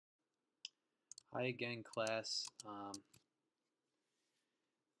Hi again, class.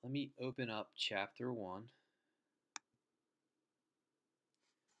 Let me open up chapter 1.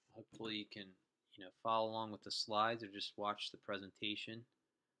 Hopefully you can, follow along with the slides or just watch the presentation.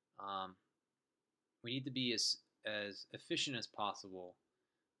 Um, we need to be as efficient as possible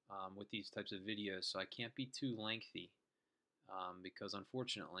with these types of videos, so I can't be too lengthy because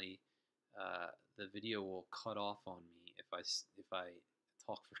unfortunately the video will cut off on me if I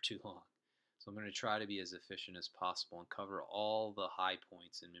talk for too long. So I'm going to try to be as efficient as possible and cover all the high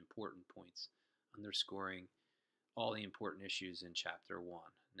points and important points, underscoring all the important issues in Chapter 1.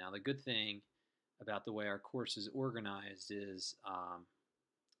 Now, the good thing about the way our course is organized is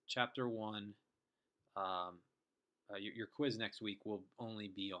Chapter 1, your quiz next week will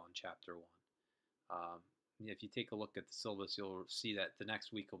only be on Chapter 1. If you take a look at the syllabus, you'll see that the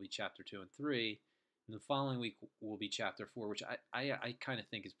next week will be Chapter 2 and 3, and the following week will be Chapter 4, which I kind of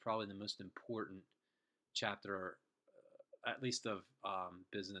think is probably the most important chapter, at least of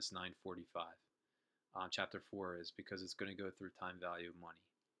Business 945. Chapter 4 is because it's going to go through time value of money.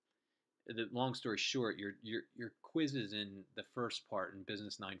 The long story short, your quizzes in the first part in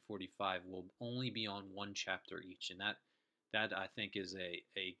Business 945 will only be on one chapter each, and that I think is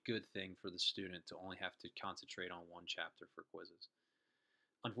a good thing for the student to only have to concentrate on one chapter for quizzes.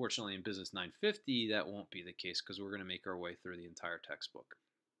 Unfortunately, in Business 950, that won't be the case because we're going to make our way through the entire textbook.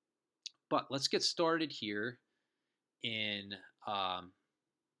 But let's get started here in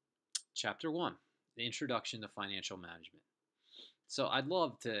Chapter 1, the Introduction to Financial Management. So I'd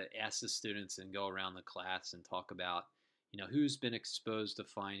love to ask the students and go around the class and talk about, who's been exposed to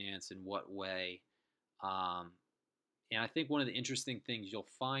finance in what way. And I think one of the interesting things you'll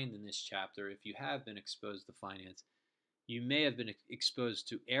find in this chapter, if you have been exposed to finance, you may have been exposed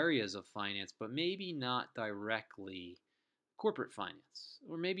to areas of finance, but maybe not directly corporate finance.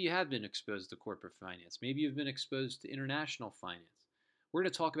 Or maybe you have been exposed to corporate finance. Maybe you've been exposed to international finance. We're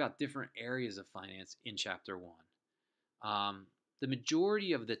going to talk about different areas of finance in Chapter 1. The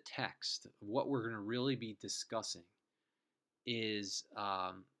majority of the text, of what we're going to really be discussing, is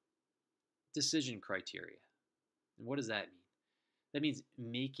decision criteria. And what does that mean? That means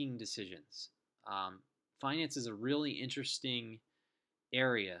making decisions. Finance is a really interesting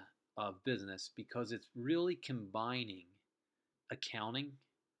area of business because it's really combining accounting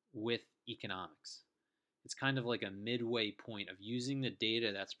with economics. It's kind of like a midway point of using the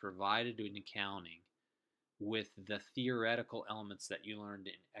data that's provided in accounting with the theoretical elements that you learned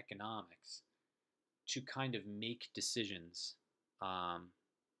in economics to kind of make decisions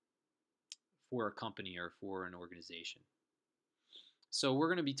for a company or for an organization. So we're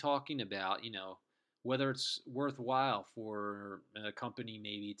going to be talking about, whether it's worthwhile for a company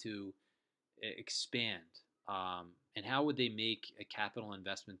maybe to expand, and how would they make a capital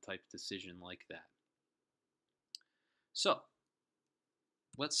investment type decision like that. So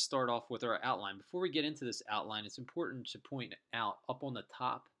let's start off with our outline. Before we get into this outline, it's important to point out up on the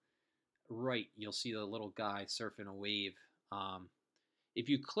top right, you'll see the little guy surfing a wave. If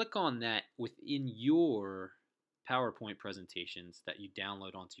you click on that within your PowerPoint presentations that you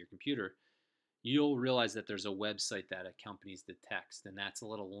download onto your computer, you'll realize that there's a website that accompanies the text, and that's a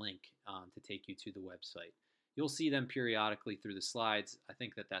little link to take you to the website. You'll see them periodically through the slides. I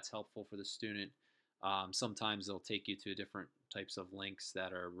think that that's helpful for the student. Sometimes they'll take you to different types of links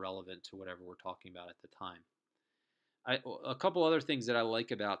that are relevant to whatever we're talking about at the time. A couple other things that I like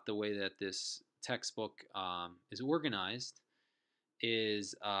about the way that this textbook is organized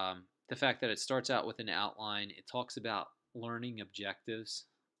is the fact that it starts out with an outline. It talks about learning objectives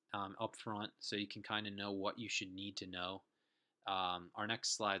up front, so you can kind of know what you should need to know. Our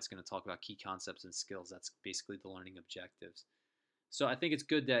next slide is going to talk about key concepts and skills. That's basically the learning objectives. So I think it's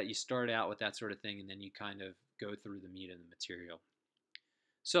good that you start out with that sort of thing and then you kind of go through the meat of the material.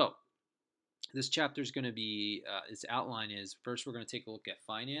 So this chapter is going to be, its outline is, first we're going to take a look at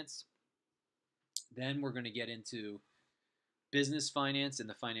finance. Then we're going to get into business finance and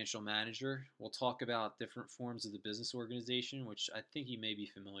the financial manager. We'll talk about different forms of the business organization, which I think you may be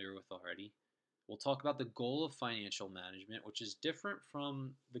familiar with already. We'll talk about the goal of financial management, which is different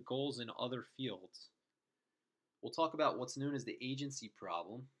from the goals in other fields. We'll talk about what's known as the agency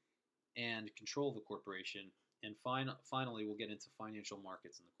problem and control of the corporation. And finally, we'll get into financial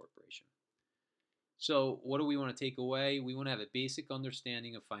markets in the corporation. So what do we want to take away? We want to have a basic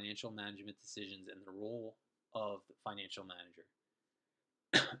understanding of financial management decisions and the role of the financial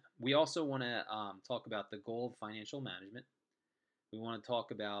manager. We also want to talk about the goal of financial management. We want to talk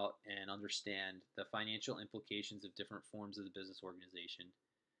about and understand the financial implications of different forms of the business organization.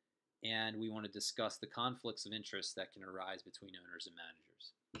 And we want to discuss the conflicts of interest that can arise between owners and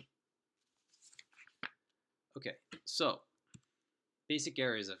managers. Okay, so basic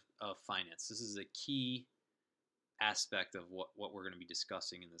areas of finance. This is a key aspect of what we're going to be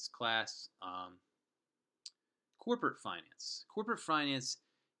discussing in this class. Corporate finance. Corporate finance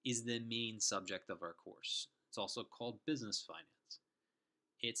is the main subject of our course. It's also called business finance.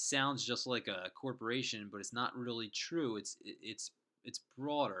 It sounds just like a corporation, but it's not really true. It's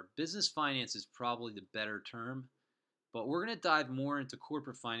broader. Business finance is probably the better term, but we're going to dive more into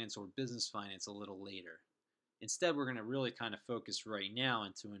corporate finance or business finance a little later. Instead, we're going to really kind of focus right now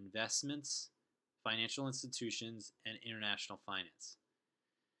into investments, financial institutions, and international finance.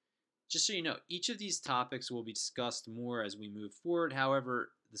 Just so you know, each of these topics will be discussed more as we move forward.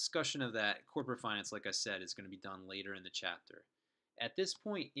 However, discussion of that corporate finance, like I said, is going to be done later in the chapter. At this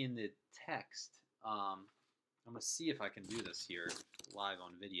point in the text, I'm going to see if I can do this here live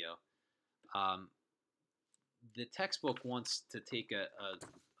on video. The textbook wants to take a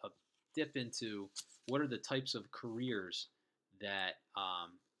dip into what are the types of careers that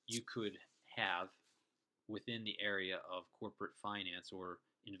you could have within the area of corporate finance or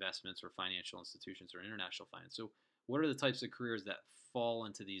investments or financial institutions or international finance. So what are the types of careers that fall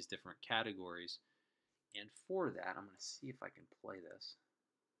into these different categories? And for that, I'm going to see if I can play this.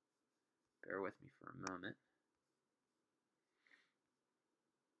 Bear with me for a moment.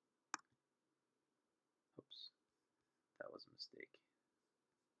 Oops, that was a mistake.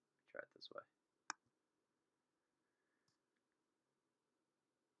 Try it this way.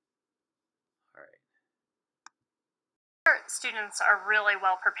 All right. Students are really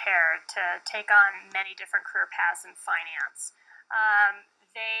well prepared to take on many different career paths in finance.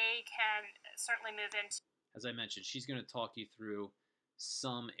 They can certainly move into. As I mentioned, she's going to talk you through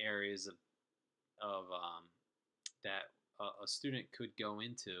some areas of that a student could go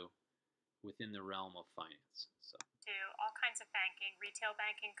into within the realm of finance. So. To all kinds of banking, retail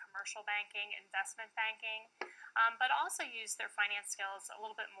banking, commercial banking, investment banking, but also use their finance skills a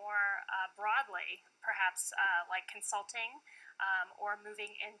little bit more broadly, perhaps like consulting or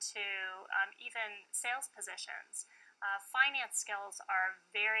moving into even sales positions. Finance skills are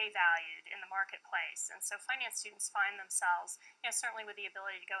very valued in the marketplace, and so finance students find themselves, certainly with the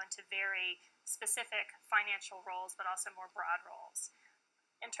ability to go into very specific financial roles, but also more broad roles.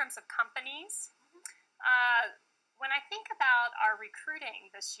 In terms of companies, when I think about our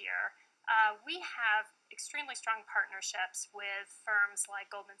recruiting this year, we have extremely strong partnerships with firms like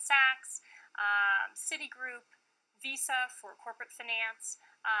Goldman Sachs, Citigroup, Visa for corporate finance,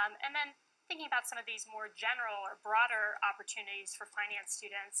 and then thinking about some of these more general or broader opportunities for finance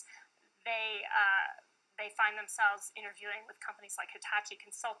students, they find themselves interviewing with companies like Hitachi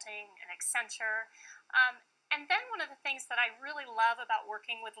Consulting and Accenture. And then one of the things that I really love about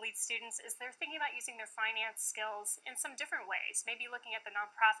working with lead students is they're thinking about using their finance skills in some different ways, maybe looking at the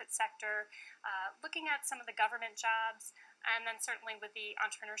nonprofit sector, looking at some of the government jobs, and then certainly with the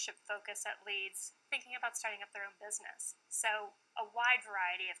entrepreneurship focus at Leeds, thinking about starting up their own business. So a wide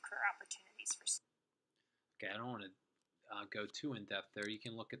variety of career opportunities for students. Okay, I don't want to go too in depth there. You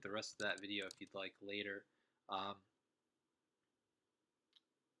can look at the rest of that video if you'd like later.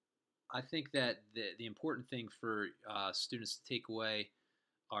 I think that the important thing for students to take away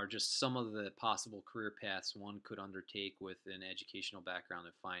are just some of the possible career paths one could undertake with an educational background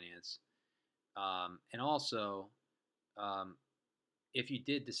in finance. And also, if you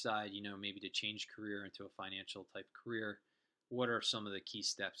did decide, maybe to change career into a financial type career, what are some of the key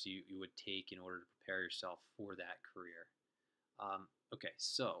steps you would take in order to prepare yourself for that career? Okay,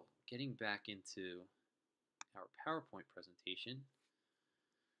 so getting back into our PowerPoint presentation,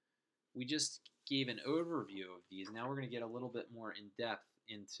 we just gave an overview of these. Now we're going to get a little bit more in depth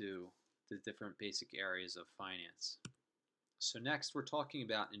into the different basic areas of finance. So next we're talking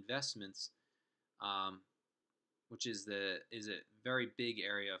about investments, which is a very big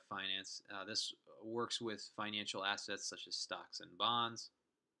area of finance. This works with financial assets such as stocks and bonds.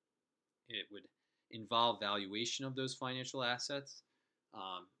 It would involve valuation of those financial assets,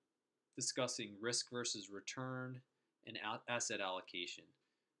 discussing risk versus return, and asset allocation.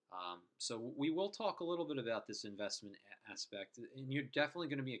 So we will talk a little bit about this investment aspect, and you're definitely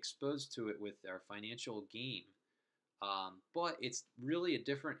going to be exposed to it with our financial game. But it's really a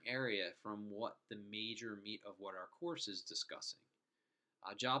different area from what the major meat of what our course is discussing.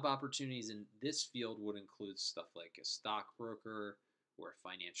 Job opportunities in this field would include stuff like a stockbroker or a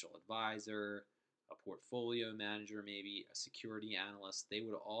financial advisor, a portfolio manager, maybe a security analyst. They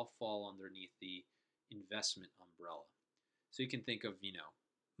would all fall underneath the investment umbrella. So you can think of,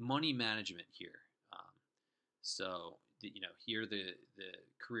 money management here. Here the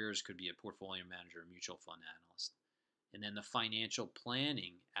careers could be a portfolio manager, a mutual fund analyst. And then the financial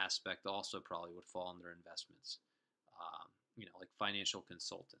planning aspect also probably would fall under investments, like financial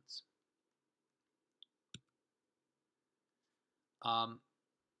consultants. Um,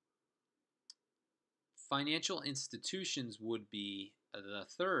 Financial institutions would be the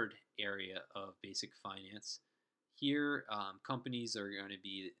third area of basic finance. Here, companies are going to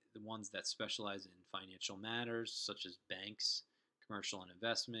be the ones that specialize in financial matters, such as banks, commercial and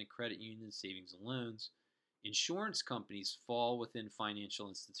investment, credit unions, savings and loans. Insurance companies fall within financial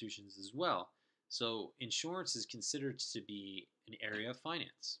institutions as well. So, insurance is considered to be an area of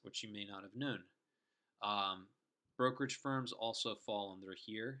finance, which you may not have known. Um, Brokerage firms also fall under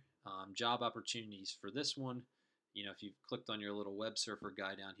here. Job opportunities for this one, if you've clicked on your little web surfer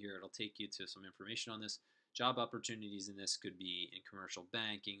guy down here, it'll take you to some information on this. Job opportunities in this could be in commercial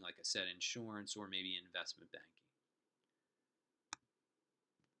banking, like I said, insurance, or maybe investment banking.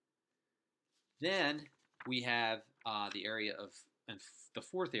 Then we have the area of, and the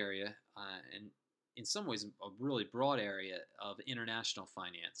fourth area, and in some ways a really broad area of international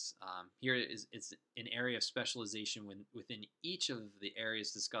finance. Here it's an area of specialization within each of the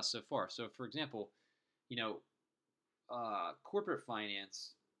areas discussed so far. So, for example, you know, corporate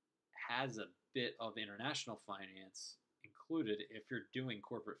finance has a bit of international finance included if you're doing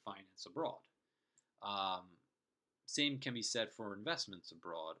corporate finance abroad. Um, Same can be said for investments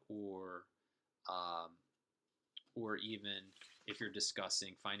abroad, um, or even if you're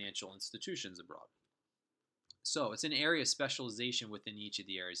discussing financial institutions abroad. So it's an area of specialization within each of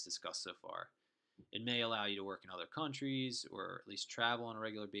the areas discussed so far. It may allow you to work in other countries or at least travel on a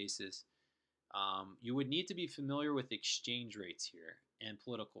regular basis. You would need to be familiar with exchange rates here and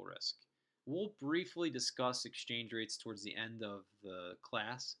political risk. We'll briefly discuss exchange rates towards the end of the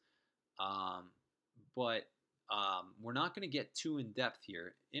class, but we're not going to get too in depth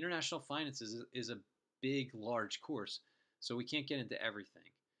here. International finance is a big, large course, so we can't get into everything.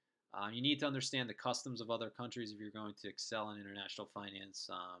 You need to understand the customs of other countries if you're going to excel in international finance.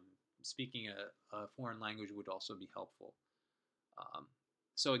 Speaking a foreign language would also be helpful. Um,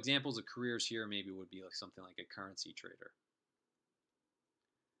 so examples of careers here maybe would be like something like a currency trader.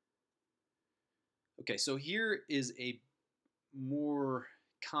 Okay, so here is a more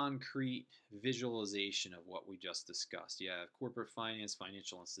concrete visualization of what we just discussed. You have corporate finance,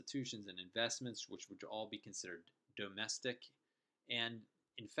 financial institutions, and investments, which would all be considered domestic. And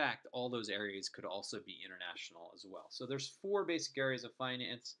in fact, all those areas could also be international as well. So there's four basic areas of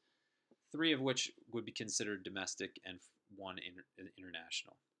finance, three of which would be considered domestic and one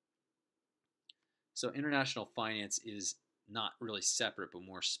international. So international finance is not really separate, but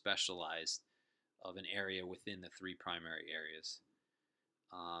more specialized of an area within the three primary areas.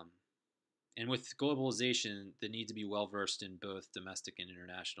 And with globalization, the need to be well versed in both domestic and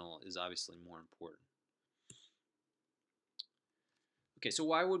international is obviously more important. Okay, so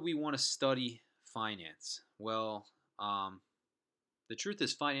why would we want to study finance? Well, the truth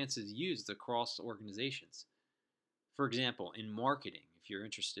is, finance is used across organizations. For example, in marketing, if you're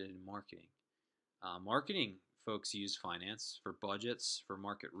interested in marketing, marketing folks use finance for budgets, for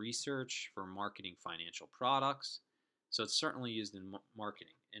market research, for marketing financial products. So it's certainly used in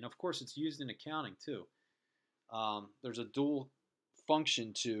marketing. And of course, it's used in accounting too. There's a dual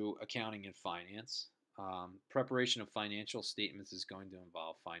function to accounting and finance. Preparation of financial statements is going to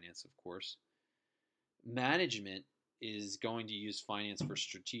involve finance, of course. Management is going to use finance for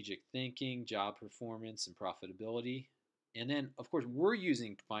strategic thinking, job performance, and profitability. And then, of course, we're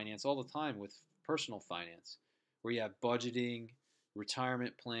using finance all the time with personal finance, where you have budgeting,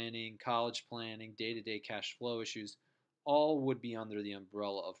 retirement planning, college planning, day to day cash flow issues, all would be under the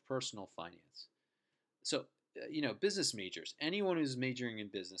umbrella of personal finance. So, business majors, anyone who's majoring in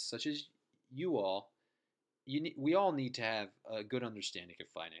business, such as you all, we all need to have a good understanding of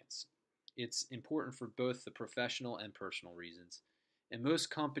finance. It's important for both the professional and personal reasons. And most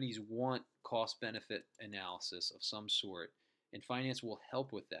companies want cost benefit analysis of some sort, and finance will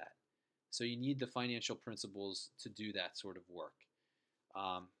help with that. So you need the financial principles to do that sort of work.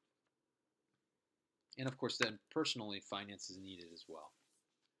 Um, and of course, then personally, finance is needed as well.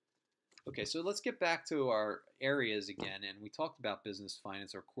 Okay, so let's get back to our areas again. And we talked about business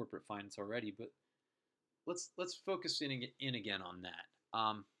finance or corporate finance already, but let's focus in again on that.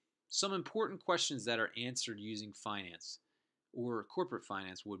 Some important questions that are answered using finance or corporate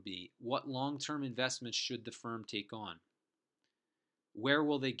finance would be: what long-term investments should the firm take on? Where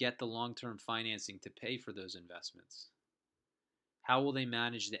will they get the long-term financing to pay for those investments? How will they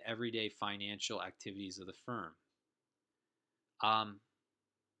manage the everyday financial activities of the firm? I'm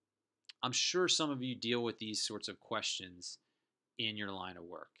sure some of you deal with these sorts of questions in your line of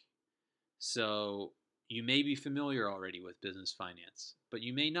work. So, You may be familiar already with business finance, but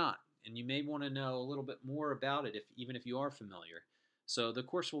you may not, and you may want to know a little bit more about it even if you are familiar. So the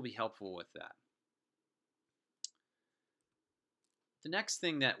course will be helpful with that. The next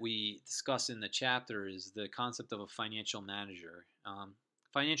thing that we discuss in the chapter is the concept of a financial manager.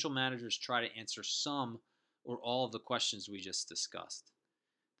 Financial managers try to answer some or all of the questions we just discussed.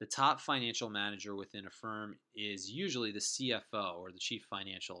 The top financial manager within a firm is usually the CFO, or the chief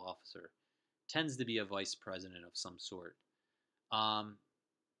financial officer. Tends to be a vice president of some sort. Um,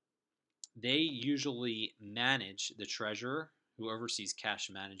 they usually manage the treasurer, who oversees cash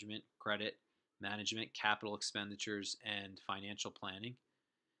management, credit management, capital expenditures, and financial planning.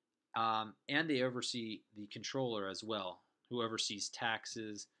 And they oversee the controller as well, who oversees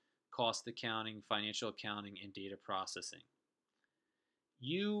taxes, cost accounting, financial accounting, and data processing.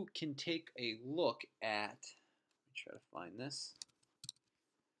 You can take a look at, let me try to find this,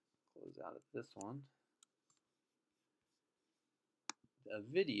 close out of this one, a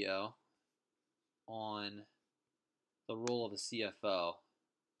video on the role of a CFO.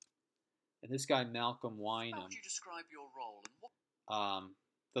 And this guy, Malcolm Wynham, how would you describe your role and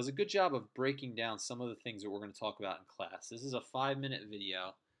what does a good job of breaking down some of the things that we're going to talk about in class. This is a 5-minute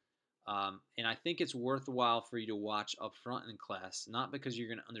video, and I think it's worthwhile for you to watch up front in class, not because you're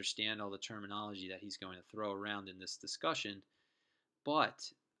going to understand all the terminology that he's going to throw around in this discussion, but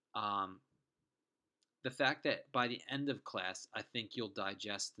the fact that by the end of class, I think you'll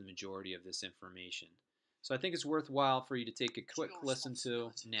digest the majority of this information. So I think it's worthwhile for you to take a quick listen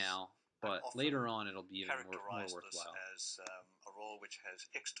to now, but later on it'll be even more worthwhile. As a role which has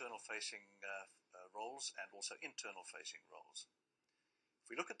external-facing roles and also internal-facing roles.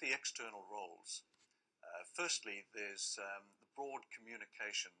 If we look at the external roles, firstly, there's the broad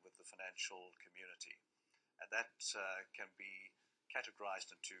communication with the financial community, and that can be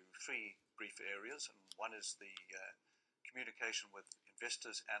categorized into 3 brief areas, and one is the communication with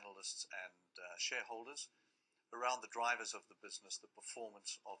investors, analysts, and shareholders around the drivers of the business, the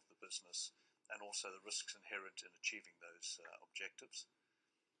performance of the business, and also the risks inherent in achieving those objectives.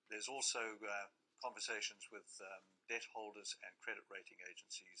 There's also conversations with debt holders and credit rating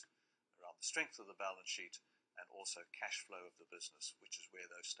agencies around the strength of the balance sheet and also cash flow of the business, which is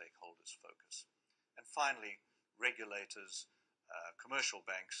where those stakeholders focus. And finally, regulators, commercial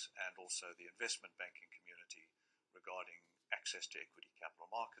banks, and also the investment banking community regarding access to equity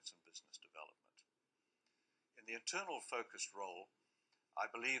capital markets and business development. In the internal focused role,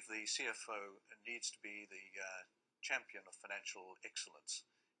 I believe the CFO needs to be the champion of financial excellence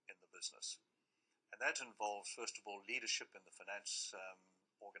in the business. And that involves, first of all, leadership in the finance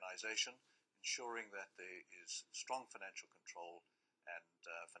organization, ensuring that there is strong financial control and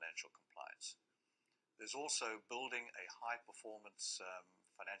financial compliance. There's also building a high-performance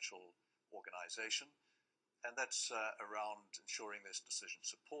financial organization, and that's around ensuring there's decision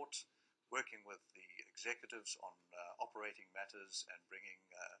support, working with the executives on operating matters and bringing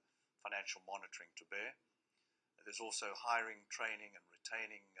financial monitoring to bear. There's also hiring, training, and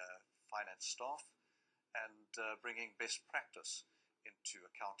retaining finance staff, and bringing best practice into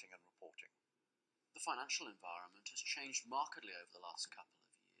accounting and reporting. The financial environment has changed markedly over the last couple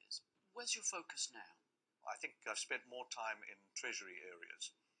of years. Where's your focus now? I think I've spent more time in treasury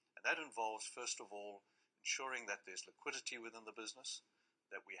areas, and that involves, first of all, ensuring that there's liquidity within the business,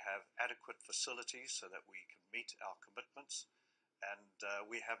 that we have adequate facilities so that we can meet our commitments, and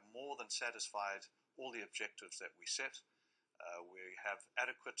we have more than satisfied all the objectives that we set. We have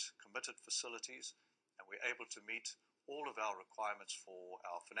adequate committed facilities, and we're able to meet all of our requirements for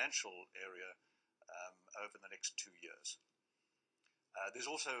our financial area over the next 2 years.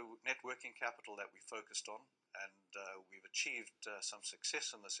 There's also net working capital that we focused on, and we've achieved some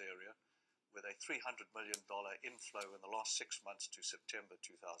success in this area with a $300 million inflow in the last 6 months to September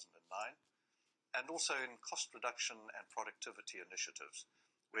 2009, and also in cost reduction and productivity initiatives,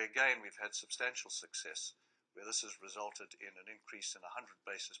 where again we've had substantial success, where this has resulted in an increase in 100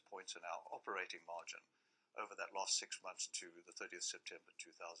 basis points in our operating margin over that last 6 months to the 30th September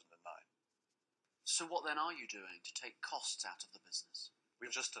 2009. So what then are you doing to take costs out of the business?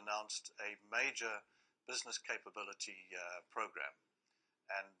 We've just announced a major business capability program,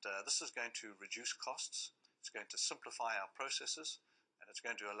 and this is going to reduce costs, it's going to simplify our processes, and it's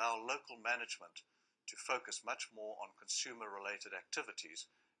going to allow local management to focus much more on consumer-related activities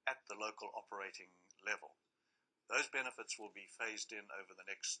at the local operating level. Those benefits will be phased in over the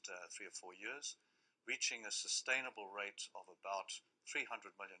next 3 or 4 years, reaching a sustainable rate of about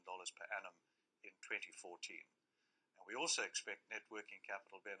 $300 million per annum in 2014. And we also expect net working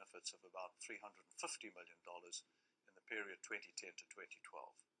capital benefits of about $350 million in the period 2010 to 2012.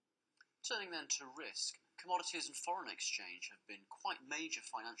 Turning then to risk, commodities and foreign exchange have been quite major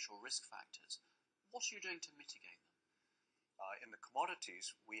financial risk factors. What are you doing to mitigate them? In the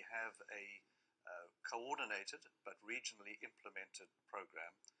commodities, we have a coordinated but regionally implemented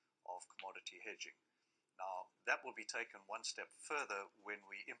program of commodity hedging. Now, that will be taken one step further when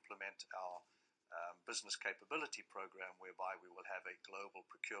we implement our business capability program, whereby we will have a global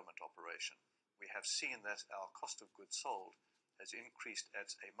procurement operation. We have seen that our cost of goods sold has increased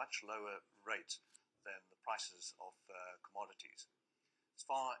at a much lower rate than the prices of commodities. As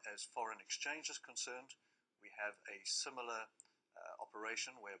far as foreign exchange is concerned, we have a similar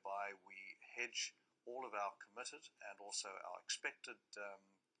operation whereby we hedge all of our committed and also our expected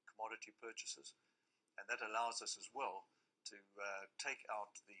commodity purchases, and that allows us as well to take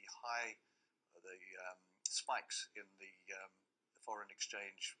out the spikes in the foreign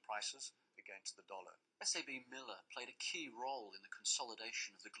exchange prices against the dollar. SAB Miller played a key role in the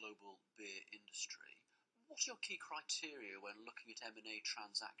consolidation of the global beer industry. What are your key criteria when looking at M&A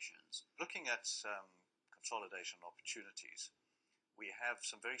transactions? Looking at consolidation opportunities, we have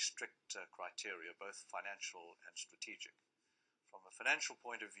some very strict criteria, both financial and strategic. From a financial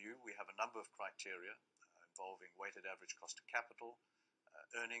point of view, we have a number of criteria involving weighted average cost of capital,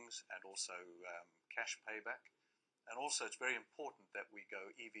 earnings, and also cash payback. And also it's very important that we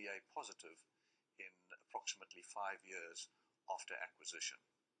go EVA positive in approximately 5 years after acquisition.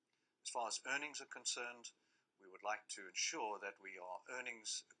 As far as earnings are concerned, we would like to ensure that we are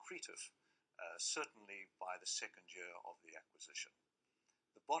earnings accretive, certainly by the second year of the acquisition.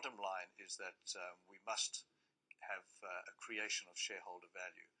 The bottom line is that we must have a creation of shareholder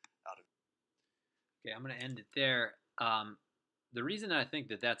value out of. Okay, I'm going to end it there. The reason I think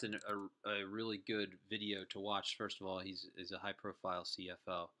that that's a really good video to watch, first of all, he's a high-profile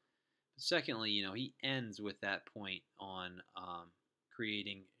CFO. Secondly, he ends with that point on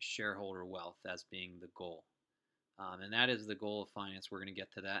creating shareholder wealth as being the goal. And that is the goal of finance. We're going to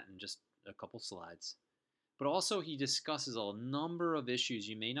get to that in just a couple slides. But also he discusses a number of issues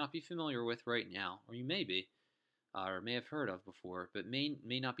you may not be familiar with right now, or you may be, or may have heard of before, but may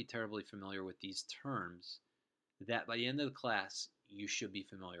not be terribly familiar with these terms that by the end of the class, you should be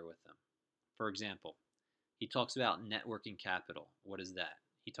familiar with them. For example, he talks about net working capital. What is that?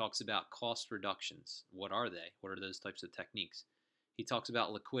 He talks about cost reductions. What are they? What are those types of techniques? He talks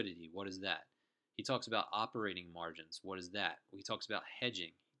about liquidity. What is that? He talks about operating margins. What is that? He talks about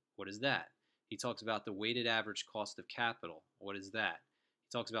hedging. What is that? He talks about the weighted average cost of capital. What is that?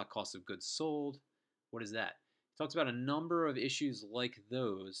 He talks about cost of goods sold. What is that? Talks about a number of issues like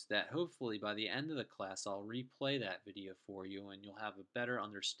those that hopefully by the end of the class I'll replay that video for you and you'll have a better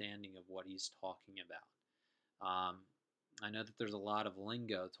understanding of what he's talking about. I know that there's a lot of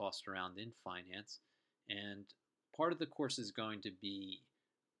lingo tossed around in finance, and part of the course is going to be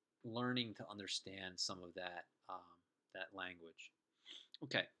learning to understand some of that language.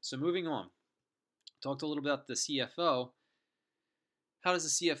 Okay, so moving on. Talked a little about the CFO. How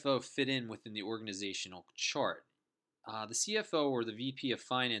does the CFO fit in within the organizational chart? The CFO or the VP of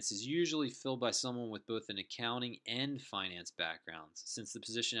Finance is usually filled by someone with both an accounting and finance backgrounds, since the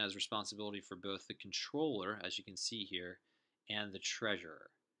position has responsibility for both the controller, as you can see here, and the treasurer.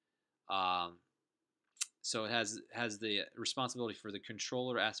 So it has the responsibility for the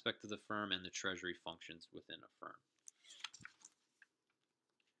controller aspect of the firm and the treasury functions within a firm.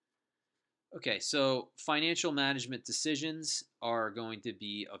 Okay, so financial management decisions are going to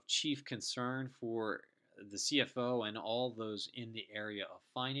be of chief concern for the CFO and all those in the area of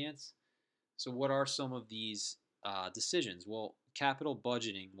finance. So what are some of these decisions? Well, capital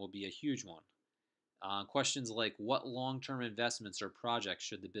budgeting will be a huge one. Questions like what long-term investments or projects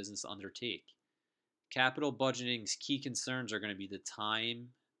should the business undertake? Capital budgeting's key concerns are going to be the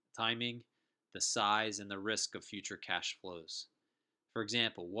timing, the size, and the risk of future cash flows. For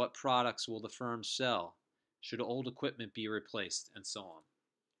example, what products will the firm sell? Should old equipment be replaced? And so on.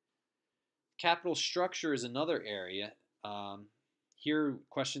 Capital structure is another area. Here,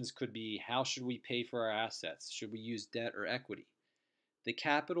 questions could be, how should we pay for our assets? Should we use debt or equity? The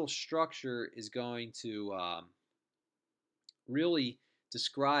capital structure is going to really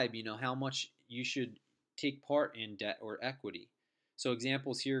describe, how much you should take part in debt or equity. So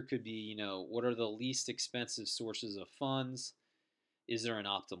examples here could be, what are the least expensive sources of funds? Is there an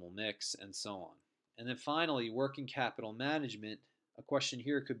optimal mix? And so on. And then finally, working capital management. A question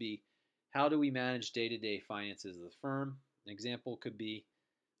here could be, how do we manage day-to-day finances of the firm? An example could be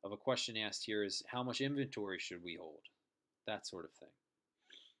of a question asked here is, how much inventory should we hold? That sort of thing.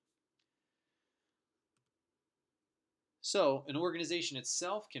 So an organization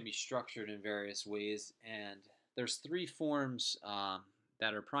itself can be structured in various ways, and there's three forms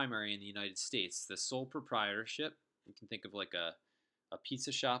that are primary in the United States. The sole proprietorship, you can think of like a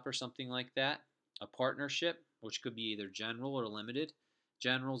pizza shop or something like that. A partnership, which could be either general or limited.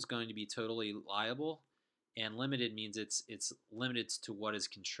 General is going to be totally liable, and limited means it's limited to what is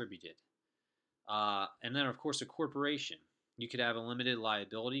contributed. And then, of course, a corporation. You could have a limited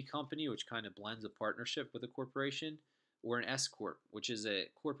liability company, which kind of blends a partnership with a corporation, or an S corp, which is a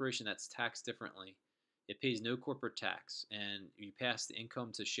corporation that's taxed differently. It pays no corporate tax, and you pass the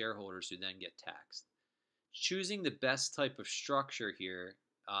income to shareholders who then get taxed. Choosing the best type of structure here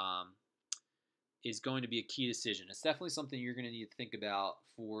is going to be a key decision. It's definitely something you're going to need to think about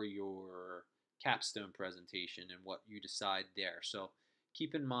for your capstone presentation and what you decide there. So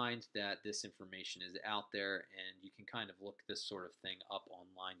keep in mind that this information is out there, and you can kind of look this sort of thing up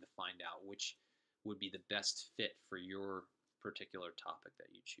online to find out which would be the best fit for your particular topic that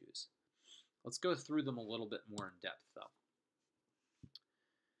you choose. Let's go through them a little bit more in depth, though.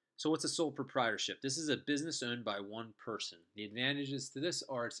 So what's a sole proprietorship? This is a business owned by one person. The advantages to this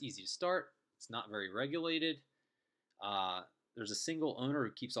are it's easy to start, it's not very regulated, there's a single owner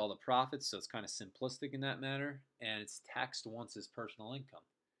who keeps all the profits, so it's kind of simplistic in that manner, and it's taxed once as personal income.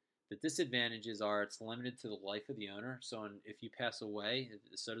 The disadvantages are it's limited to the life of the owner, so if you pass away,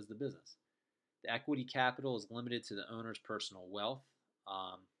 so does the business. The equity capital is limited to the owner's personal wealth.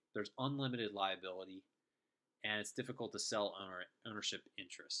 There's unlimited liability, and it's difficult to sell ownership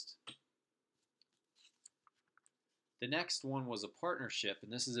interest. The next one was a partnership,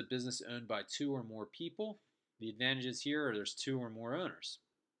 and this is a business owned by two or more people. The advantages here are there's two or more owners.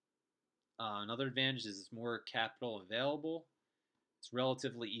 Another advantage is it's more capital available. It's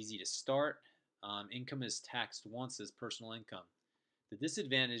relatively easy to start. Income is taxed once as personal income. The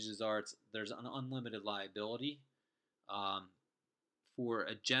disadvantages are there's an unlimited liability. For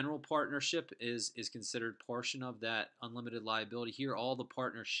a general partnership is considered portion of that unlimited liability. Here, all the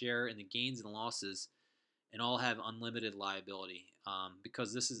partners share in the gains and losses, and all have unlimited liability.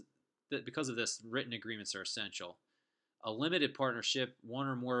 Because of this, written agreements are essential. A limited partnership, one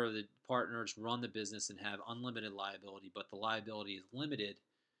or more of the partners run the business and have unlimited liability, but the liability is limited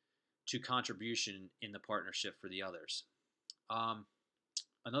to contribution in the partnership for the others.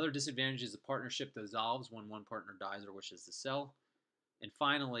 Another disadvantage is the partnership dissolves when one partner dies or wishes to sell. And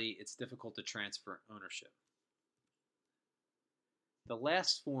finally, it's difficult to transfer ownership. The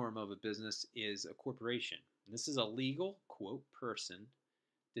last form of a business is a corporation. And this is a legal, quote, person,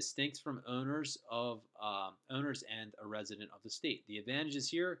 distinct from owners and a resident of the state. The advantages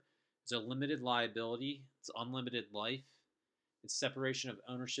here is a limited liability, it's unlimited life, it's separation of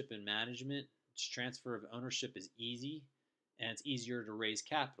ownership and management, its transfer of ownership is easy, and it's easier to raise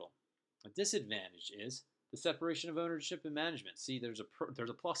capital. A disadvantage is the separation of ownership and management. See, there's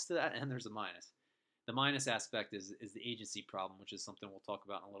a plus to that, and there's a minus. The minus aspect is the agency problem, which is something we'll talk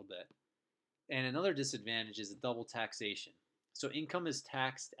about in a little bit. And another disadvantage is the double taxation. So income is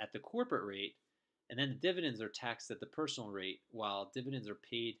taxed at the corporate rate, and then the dividends are taxed at the personal rate, while dividends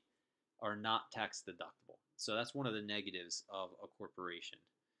are not tax deductible. So that's one of the negatives of a corporation.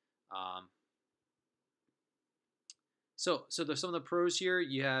 So there's some of the pros here.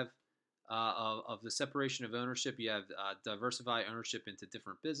 You have of the separation of ownership, you have diversify ownership into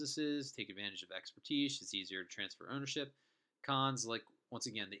different businesses, take advantage of expertise, it's easier to transfer ownership. Cons, like, once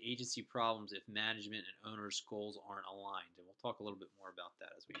again, the agency problems if management and owners' goals aren't aligned, and we'll talk a little bit more about that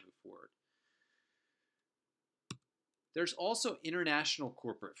as we move forward. There's also international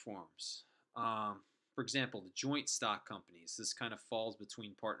corporate forms. For example, the joint stock companies. This kind of falls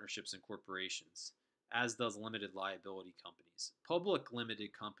between partnerships and corporations, as does limited liability companies. Public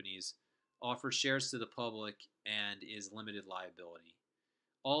limited companies offer shares to the public and is limited liability.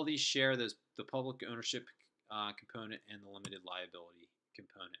 All these share the public ownership component and the limited liability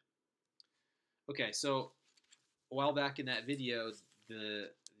component. Okay, so a while back in that video, the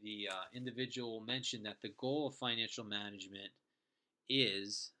individual mentioned that the goal of financial management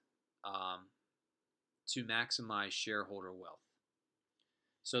is to maximize shareholder wealth.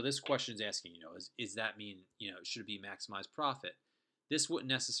 So this question is asking, is that mean, should it be maximize profit? This wouldn't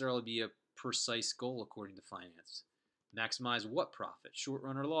necessarily be a precise goal according to finance. Maximize what profit? Short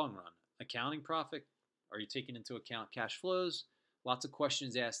run or long run? Accounting profit? Are you taking into account cash flows? Lots of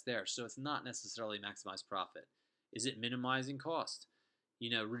questions asked there. So it's not necessarily maximize profit. Is it minimizing cost?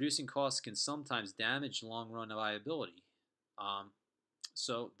 Reducing costs can sometimes damage long run viability.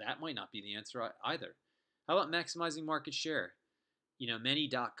 So that might not be the answer either. How about maximizing market share? Many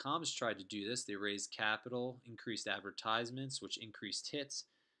 .coms tried to do this. They raised capital, increased advertisements, which increased hits,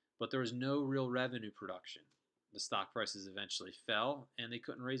 but there was no real revenue production. The stock prices eventually fell, and they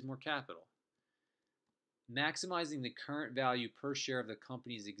couldn't raise more capital. maximizing the current value per share of the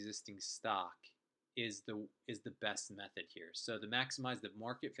company's existing stock is the best method here. So to maximize the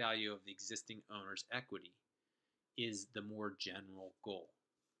market value of the existing owner's equity is the more general goal.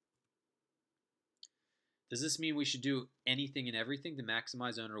 Does this mean we should do anything and everything to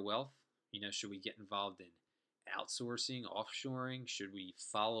maximize owner wealth? Should we get involved in outsourcing, offshoring? Should we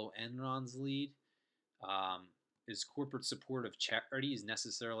follow Enron's lead? Is corporate support of charities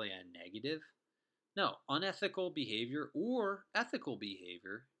necessarily a negative? No, unethical behavior or ethical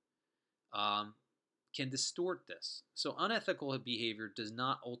behavior can distort this. So unethical behavior does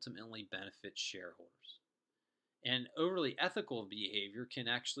not ultimately benefit shareholders. And overly ethical behavior can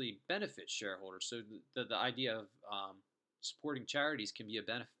actually benefit shareholders. So the idea of supporting charities can be a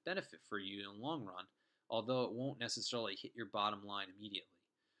benefit for you in the long run, although it won't necessarily hit your bottom line immediately.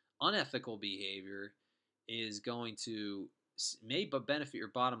 Unethical behavior is going to may benefit your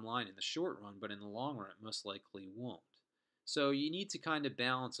bottom line in the short run, but in the long run, it most likely won't. So you need to kind of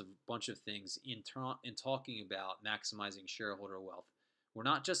balance a bunch of things in talking about maximizing shareholder wealth. We're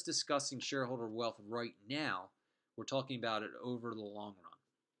not just discussing shareholder wealth right now. We're talking about it over the long run.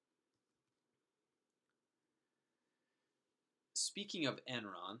 Speaking of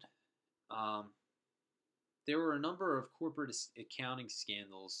Enron, there were a number of corporate accounting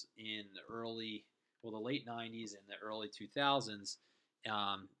scandals in the late 90s and the early 2000s,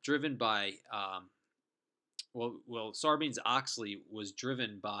 driven by, Sarbanes-Oxley was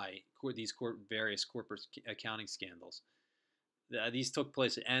driven by these various corporate accounting scandals. These took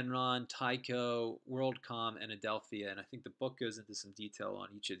place at Enron, Tyco, WorldCom, and Adelphia, and I think the book goes into some detail on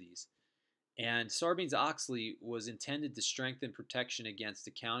each of these. And Sarbanes-Oxley was intended to strengthen protection against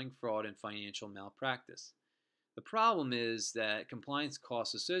accounting fraud and financial malpractice. The problem is that compliance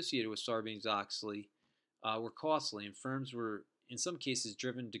costs associated with Sarbanes-Oxley were costly, and firms were, in some cases,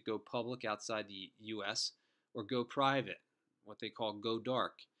 driven to go public outside the U.S. or go private, what they call go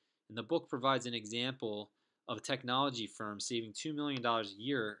dark. And the book provides an example of a technology firm saving $2 million a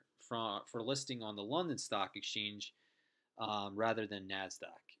year for listing on the London Stock Exchange rather than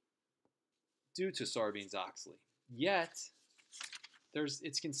NASDAQ due to Sarbanes-Oxley. Yet,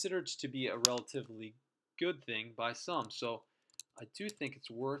 it's considered to be a relatively good thing by some. So I do think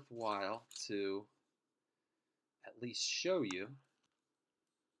it's worthwhile to at least show you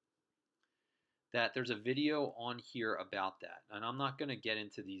that there's a video on here about that. And I'm not going to get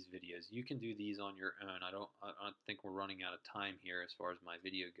into these videos. You can do these on your own. I don't think we're running out of time here as far as my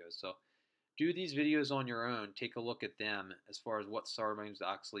video goes. So do these videos on your own. Take a look at them as far as what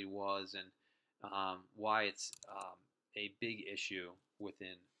Sarbanes-Oxley was and why it's a big issue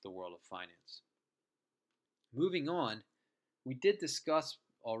within the world of finance. Moving on, we did discuss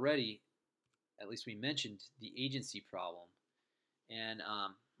already, at least we mentioned, the agency problem. And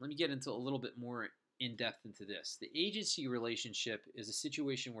let me get into a little bit more in depth into this. The agency relationship is a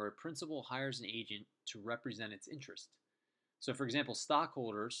situation where a principal hires an agent to represent its interest. So, for example,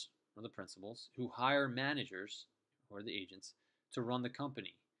 stockholders, or the principals, who hire managers, or the agents, to run the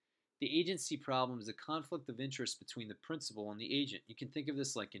company. The agency problem is a conflict of interest between the principal and the agent. You can think of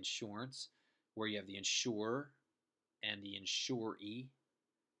this like insurance, where you have the insurer and the insuree.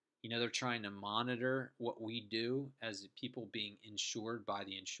 They're trying to monitor what we do as people being insured by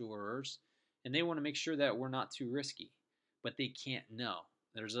the insurers, and they want to make sure that we're not too risky, but they can't know.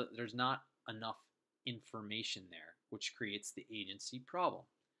 There's not enough information there, which creates the agency problem.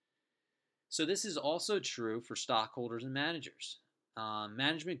 So this is also true for stockholders and managers.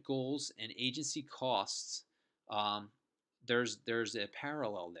 Management goals and agency costs, there's a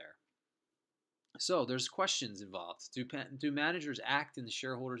parallel there. So there's questions involved. Do managers act in the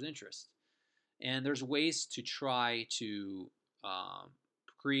shareholders' interest? And there's ways to try to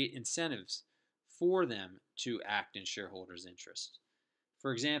create incentives for them to act in shareholders' interest.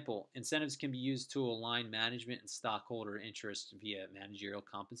 For example, incentives can be used to align management and stockholder interests via managerial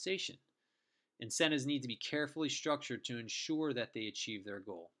compensation. Incentives need to be carefully structured to ensure that they achieve their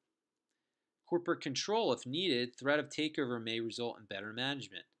goal. Corporate control, if needed, threat of takeover may result in better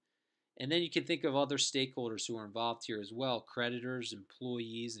management. And then you can think of other stakeholders who are involved here as well. Creditors,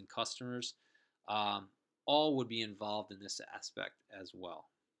 employees, and customers all would be involved in this aspect as well.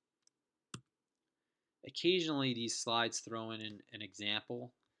 Occasionally, these slides throw in an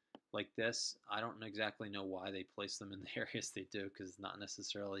example like this. I don't exactly know why they place them in the areas they do, because it's not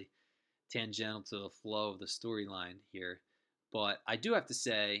necessarily tangential to the flow of the storyline here. But I do have to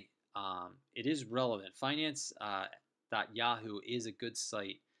say it is relevant. Finance.yahoo is a good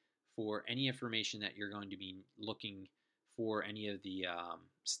site for any information that you're going to be looking for any of the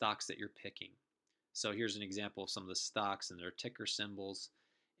stocks that you're picking. So here's an example of some of the stocks and their ticker symbols.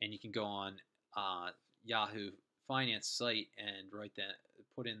 And you can go on Yahoo Finance site and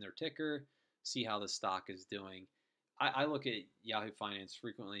put in their ticker, see how the stock is doing. I look at Yahoo Finance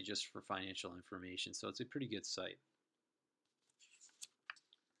frequently just for financial information, so it's a pretty good site.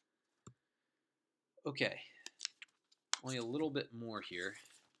 Okay, only a little bit more here.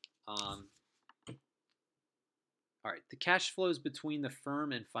 All right, the cash flows between the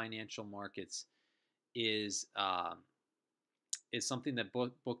firm and financial markets is something that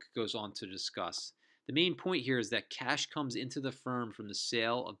book goes on to discuss. The main point here is that cash comes into the firm from the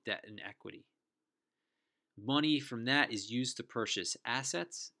sale of debt and equity. Money from that is used to purchase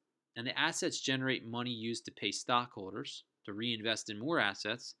assets, and the assets generate money used to pay stockholders, to reinvest in more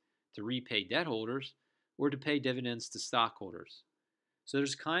assets, to repay debt holders, or to pay dividends to stockholders. So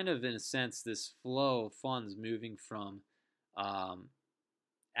there's kind of, in a sense, this flow of funds moving from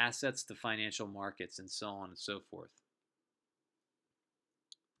assets to financial markets and so on and so forth.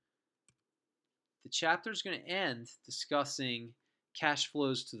 The chapter is going to end discussing cash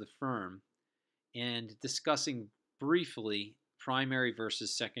flows to the firm and discussing briefly primary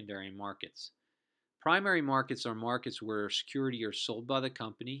versus secondary markets. Primary markets are markets where securities are sold by the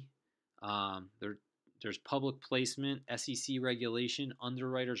company. There's public placement, SEC regulation,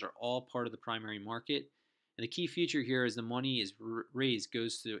 underwriters are all part of the primary market. And the key feature here is the money is raised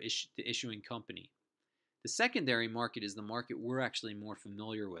goes to the issuing company. The secondary market is the market we're actually more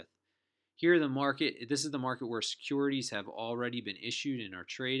familiar with. Here, this is the market where securities have already been issued and are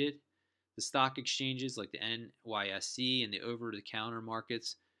traded. The stock exchanges like the NYSE and the over-the-counter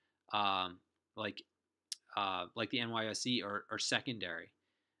markets, like the NYSE, are secondary.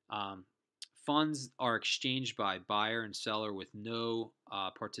 Funds are exchanged by buyer and seller with no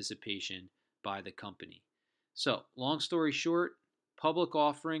participation by the company. So, long story short, public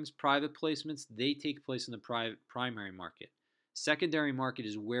offerings, private placements, they take place in the primary market. Secondary market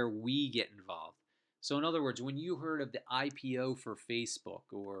is where we get involved. So in other words, when you heard of the IPO for Facebook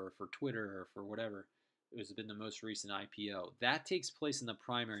or for Twitter or for whatever, it has been the most recent IPO, that takes place in the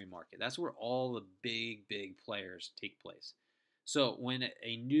primary market. That's where all the big players take place. So when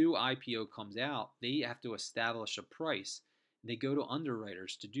a new IPO comes out, they have to establish a price. They go to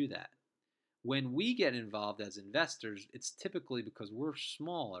underwriters to do that. When we get involved as investors, it's typically because we're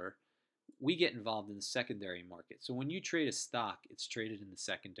smaller. We get involved in the secondary market. So when you trade a stock, it's traded in the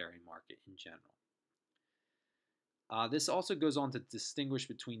secondary market in general. This also goes on to distinguish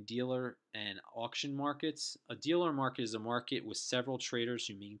between dealer and auction markets. A dealer market is a market with several traders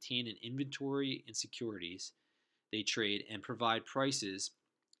who maintain an inventory and securities they trade and provide prices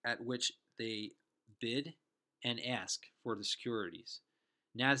at which they bid and ask for the securities.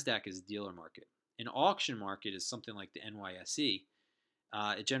 NASDAQ is a dealer market. An auction market is something like the NYSE.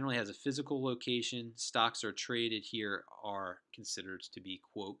 It generally has a physical location. Stocks are traded here are considered to be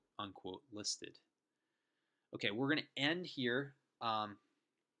quote unquote listed. Okay, we're going to end here. I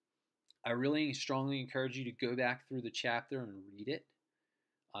really strongly encourage you to go back through the chapter and read it,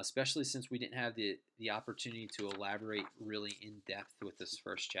 especially since we didn't have the opportunity to elaborate really in depth with this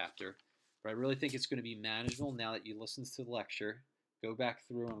first chapter. But I really think it's going to be manageable now that you listened to the lecture. Go back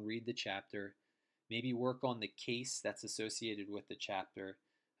through and read the chapter. Maybe work on the case that's associated with the chapter.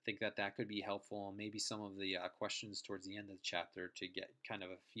 I think that could be helpful, and maybe some of the questions towards the end of the chapter to get kind of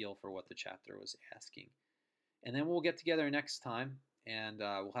a feel for what the chapter was asking. And then we'll get together next time, and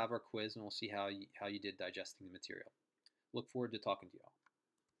we'll have our quiz, and we'll see how you did digesting the material. Look forward to talking to you all.